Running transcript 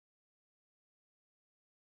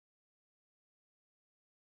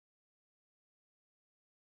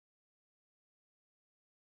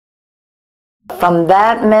From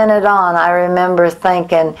that minute on, I remember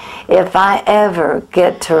thinking, if I ever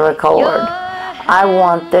get to record, I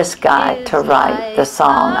want this guy to write the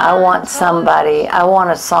song. I want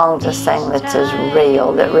a song to sing that's as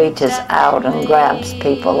real, that reaches out and grabs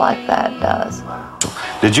people like that does.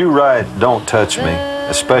 Did you write Don't Touch Me,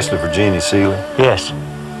 especially for Jeannie Seely? Yes.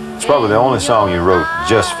 It's probably the only song you wrote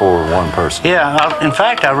just for one person. Yeah, in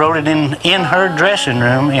fact, I wrote it in her dressing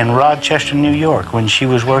room in Rochester, New York, when she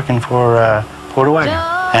was working for Porter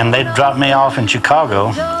Wagoner. And they dropped me off in Chicago,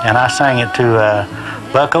 and I sang it to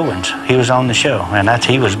Buck Owens. He was on the show, and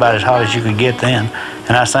he was about as hot as you could get then.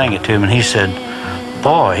 And I sang it to him, and he said,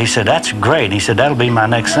 boy, he said, that's great. And he said, that'll be my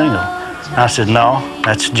next single. And I said, no,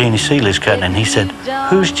 that's Jeannie Seely's cutting. And he said,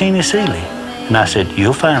 who's Jeannie Seely? And I said,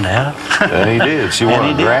 you'll find out. And he did. She won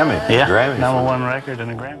a Grammy. Yeah, Grammy #1 record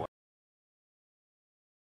and a Grammy.